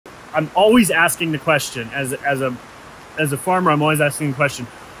I'm always asking the question as a farmer. I'm always asking the question,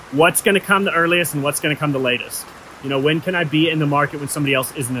 what's going to come the earliest and what's going to come the latest? You know, when can I be in the market when somebody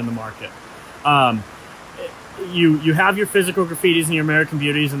else isn't in the market? You have your physical graffitis and your American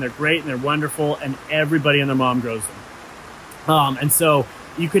beauties, and they're great and they're wonderful, and everybody and their mom grows them. And so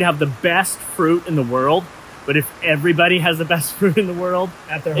you could have the best fruit in the world, but if everybody has the best fruit in the world,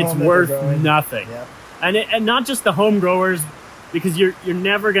 at their it's home worth nothing. Yep. And not just the home growers, because you're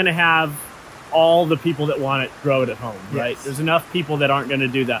never going to have all the people that want it grow it at home, right? Yes. There's enough people that aren't going to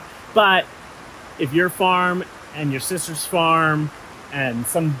do that. But if your farm and your sister's farm and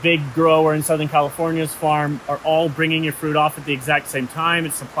some big grower in Southern California's farm are all bringing your fruit off at the exact same time,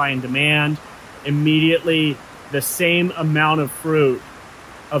 it's supply and demand, immediately the same amount of fruit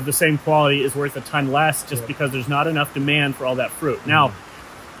of the same quality is worth a ton less just because there's not enough demand for all that fruit. Now,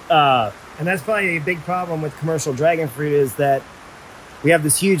 and that's probably a big problem with commercial dragon fruit, is that we have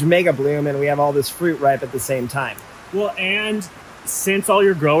this huge mega bloom and we have all this fruit ripe at the same time. Well, and since all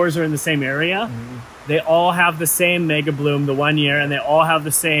your growers are in the same area, they all have the same mega bloom the one year, and they all have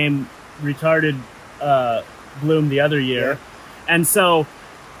the same retarded bloom the other year. And so,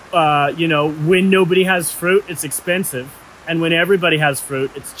 you know, when nobody has fruit, it's expensive. And when everybody has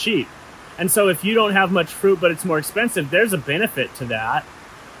fruit, it's cheap. And so if you don't have much fruit, but it's more expensive, there's a benefit to that,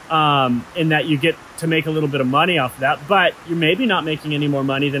 in that you get to make a little bit of money off of that. But you're maybe not making any more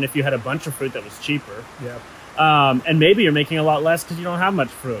money than if you had a bunch of fruit that was cheaper. And maybe you're making a lot less because you don't have much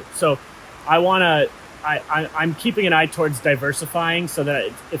fruit. So I'm keeping an eye towards diversifying, so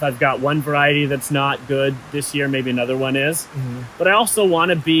that if I've got one variety that's not good this year, maybe another one is. But I also want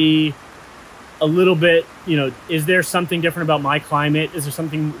to be a little bit, you know, is there something different about my climate? Is there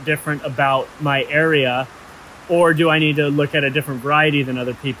something different about my area? Or do I need to look at a different variety than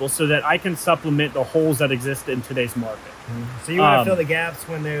other people so that I can supplement the holes that exist in today's market? So you want to fill the gaps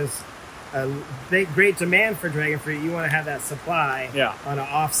when there's a great demand for dragon fruit. You want to have that supply on an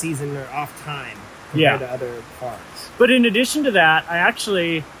off season or off time compared to other farms. But in addition to that,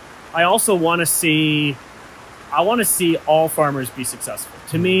 I also want to see all farmers be successful.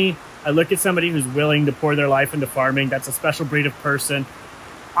 To me, I look at somebody who's willing to pour their life into farming. That's a special breed of person.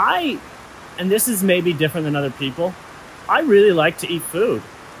 And this is maybe different than other people, I really like to eat food.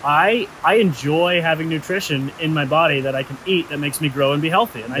 I enjoy having nutrition in my body that I can eat that makes me grow and be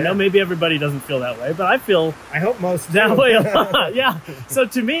healthy. And I know maybe everybody doesn't feel that way, but I hope most that way a lot. So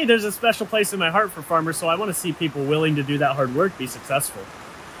to me, there's a special place in my heart for farmers. So I want to see people willing to do that hard work be successful.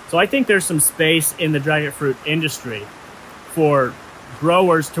 So I think there's some space in the dragon fruit industry for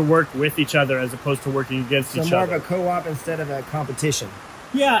growers to work with each other as opposed to working against each other. So more of a co-op instead of a competition.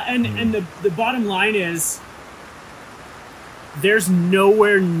 Yeah, and the bottom line is there's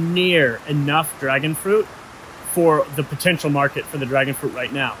nowhere near enough dragon fruit for the potential market for the dragon fruit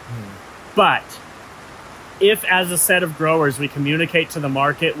right now. But if as a set of growers we communicate to the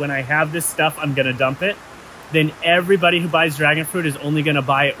market, when I have this stuff, I'm going to dump it, then everybody who buys dragon fruit is only going to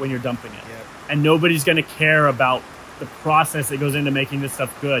buy it when you're dumping it. And nobody's going to care about the process that goes into making this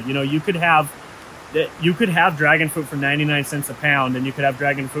stuff good. You know, you could have dragon fruit for 99 cents a pound, and you could have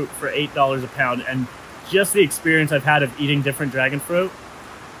dragon fruit for $8 a pound. And just the experience I've had of eating different dragon fruit,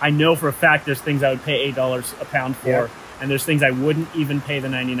 I know for a fact there's things I would pay $8 a pound for, and there's things I wouldn't even pay the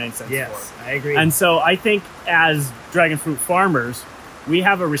 99 cents for. Yes, I agree. And so I think as dragon fruit farmers, we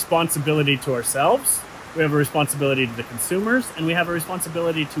have a responsibility to ourselves, we have a responsibility to the consumers, and we have a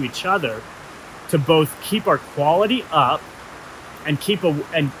responsibility to each other to both keep our quality up and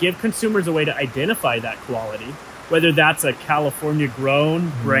give consumers a way to identify that quality, whether that's a California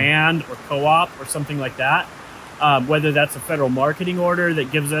grown brand or co-op or something like that, whether that's a federal marketing order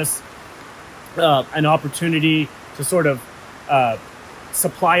that gives us an opportunity to sort of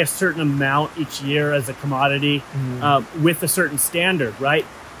supply a certain amount each year as a commodity with a certain standard, right?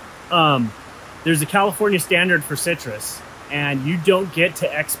 There's a California standard for citrus, and you don't get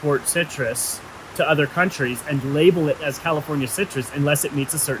to export citrus to other countries and label it as California citrus unless it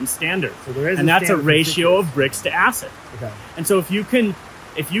meets a certain standard. So there is and that's a ratio of Brix to acid. And so if you can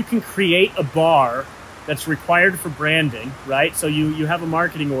create a bar that's required for branding, right? So you have a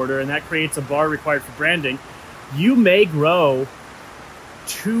marketing order and that creates a bar required for branding. You may grow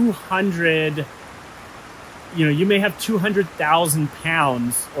 200, you may have 200,000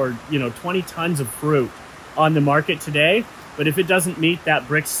 pounds or, 20 tons of fruit on the market today. But if it doesn't meet that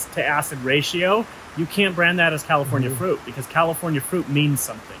Brix to acid ratio, you can't brand that as California fruit, because California fruit means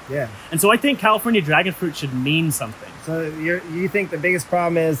something. And so I think California dragon fruit should mean something. So you think the biggest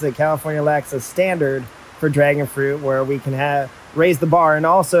problem is that California lacks a standard for dragon fruit where we can raise the bar, and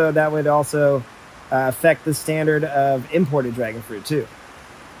also that would also affect the standard of imported dragon fruit too.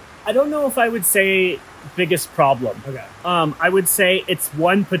 I don't know if I would say biggest problem. Okay. I would say it's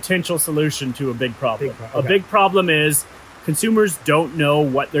one potential solution to a big problem. Okay. A big problem is consumers don't know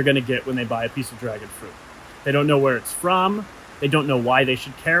what they're going to get when they buy a piece of dragon fruit. They don't know where it's from. They don't know why they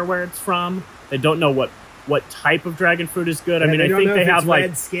should care where it's from. They don't know what type of dragon fruit is good. I mean, I think they have like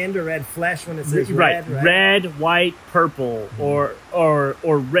red skinned or red flesh when it says red, white, purple, or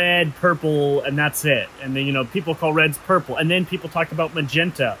red, purple, and that's it. And then, you know, people call reds purple, and then people talk about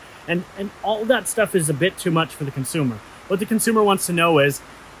magenta, and all that stuff is a bit too much for the consumer. What the consumer wants to know is,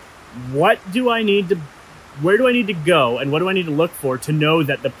 where do I need to go, and what do I need to look for to know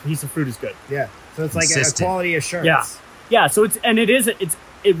that the piece of fruit is good? Yeah. So it's like a quality assurance. Yeah. Yeah. So it's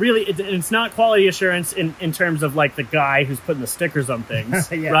not quality assurance in terms of like the guy who's putting the stickers on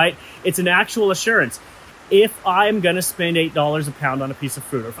things, yeah. right? It's an actual assurance. If I'm going to spend $8 a pound on a piece of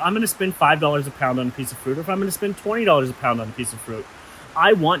fruit, or if I'm going to spend $5 a pound on a piece of fruit, or if I'm going to spend $20 a pound on a piece of fruit,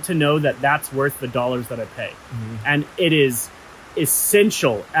 I want to know that that's worth the dollars that I pay. Mm-hmm. And it is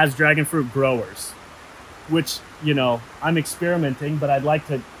essential as dragon fruit growers, which, you know, I'm experimenting, but I'd like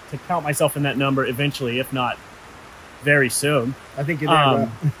to count myself in that number eventually, if not very soon. I think you're there,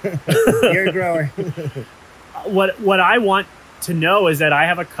 you're a grower. What I want to know is that I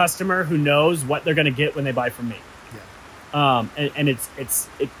have a customer who knows what they're going to get when they buy from me. Yeah. And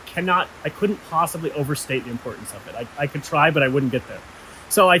I couldn't possibly overstate the importance of it. I could try, but I wouldn't get there.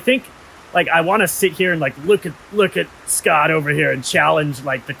 So I think, like, I want to sit here and like look at Scott over here and challenge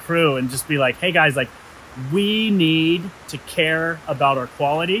like the crew and just be like, hey guys, like, we need to care about our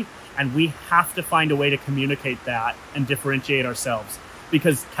quality, and we have to find a way to communicate that and differentiate ourselves,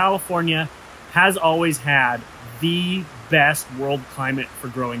 because California has always had the best world climate for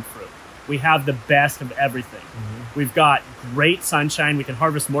growing fruit. We have the best of everything. Mm-hmm. We've got great sunshine. We can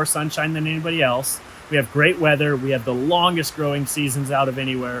harvest more sunshine than anybody else. We have great weather. We have the longest growing seasons out of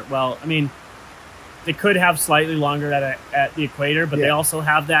anywhere. Well, I mean, they could have slightly longer at the equator, but they also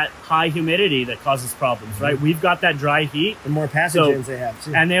have that high humidity that causes problems, right? We've got that dry heat. And more pathogens they have,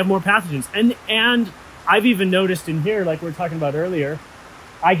 too. And they have more pathogens. And I've even noticed in here, like we were talking about earlier,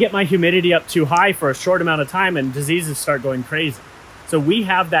 I get my humidity up too high for a short amount of time and diseases start going crazy. So we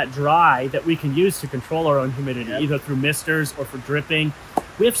have that dry that we can use to control our own humidity, either through misters or for dripping.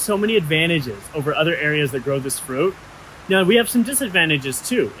 We have so many advantages over other areas that grow this fruit. Now, we have some disadvantages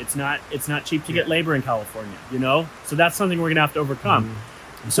too. It's not cheap to get labor in California, you know? So that's something we're gonna have to overcome.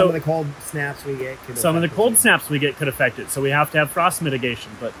 Mm-hmm. Some of the cold snaps we get could affect it. So we have to have frost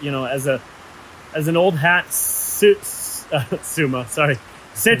mitigation. But, you know, as an old hat citrus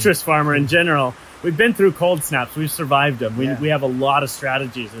farmer in general, we've been through cold snaps. We've survived them. We have a lot of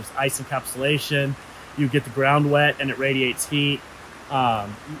strategies. There's ice encapsulation. You get the ground wet and it radiates heat.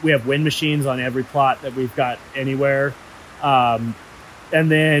 We have wind machines on every plot that we've got anywhere. And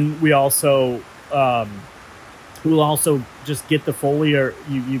then we also, we'll also just get the foliar,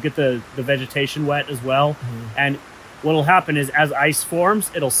 you get the vegetation wet as well. Mm-hmm. And what'll happen is as ice forms,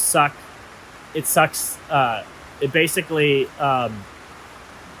 it basically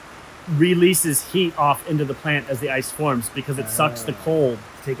releases heat off into the plant as the ice forms, because it sucks the cold.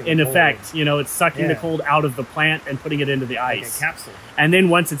 In effect, you know, it's sucking the cold out of the plant and putting it into the ice. Like a capsule. And then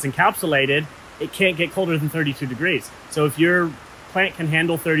once it's encapsulated, it can't get colder than 32 degrees. So if your plant can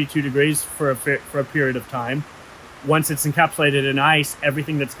handle 32 degrees for a period of time, once it's encapsulated in ice,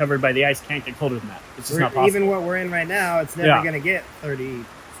 everything that's covered by the ice can't get colder than that. It's just not possible. Even what we're in right now, it's never going to get 30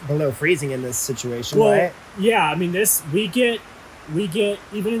 below freezing in this situation, well, right? Yeah, I mean, we get,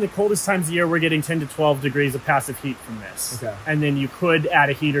 even in the coldest times of the year, we're getting 10 to 12 degrees of passive heat from this. Okay. And then you could add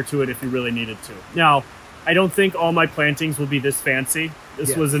a heater to it if you really needed to. Now, I don't think all my plantings will be this fancy.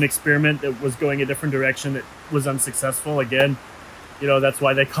 This was an experiment that was going a different direction that was unsuccessful. Again, you know, that's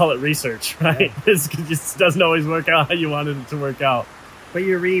why they call it research, right? Yeah. It just doesn't always work out how you wanted it to work out. But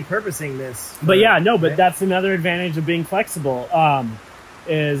you're repurposing this. But but that's another advantage of being flexible,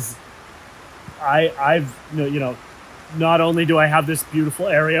 is I've, you know, not only do I have this beautiful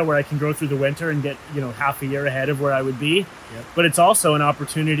area where I can grow through the winter and get, you know, half a year ahead of where I would be, but it's also an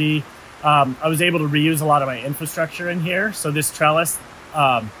opportunity. I was able to reuse a lot of my infrastructure in here. So this trellis,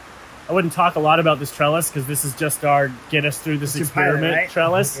 I wouldn't talk a lot about this trellis because this is just our get us through this experiment pilot, right?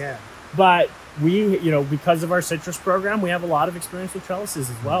 Trellis. Yeah. But we, you know, because of our citrus program, we have a lot of experience with trellises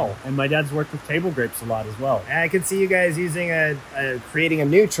as well. And my dad's worked with table grapes a lot as well. I could see you guys using creating a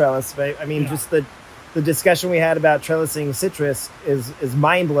new trellis, but I mean, just the discussion we had about trellising citrus is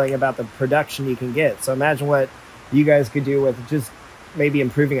mind-blowing about the production you can get. So imagine what you guys could do with just maybe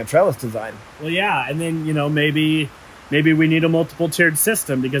improving a trellis design. Well, yeah. And then, you know, maybe we need a multiple tiered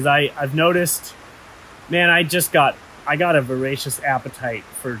system, because I've noticed, man, I just got I got a voracious appetite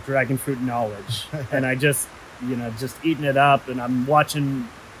for dragon fruit knowledge, and I just eating it up, and I'm watching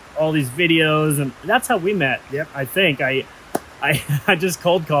all these videos, and that's how we met. Yep. I think I just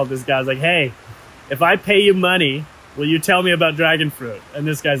cold called this guy. I was like, hey, if I pay you money, will you tell me about dragon fruit? And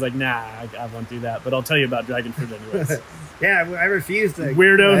this guy's like, nah, I won't do that, but I'll tell you about dragon fruit anyways. Yeah, I refuse to.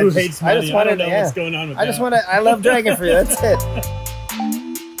 Weirdo who hates money. I don't know what's going on with that. I love dragon fruit. That's it.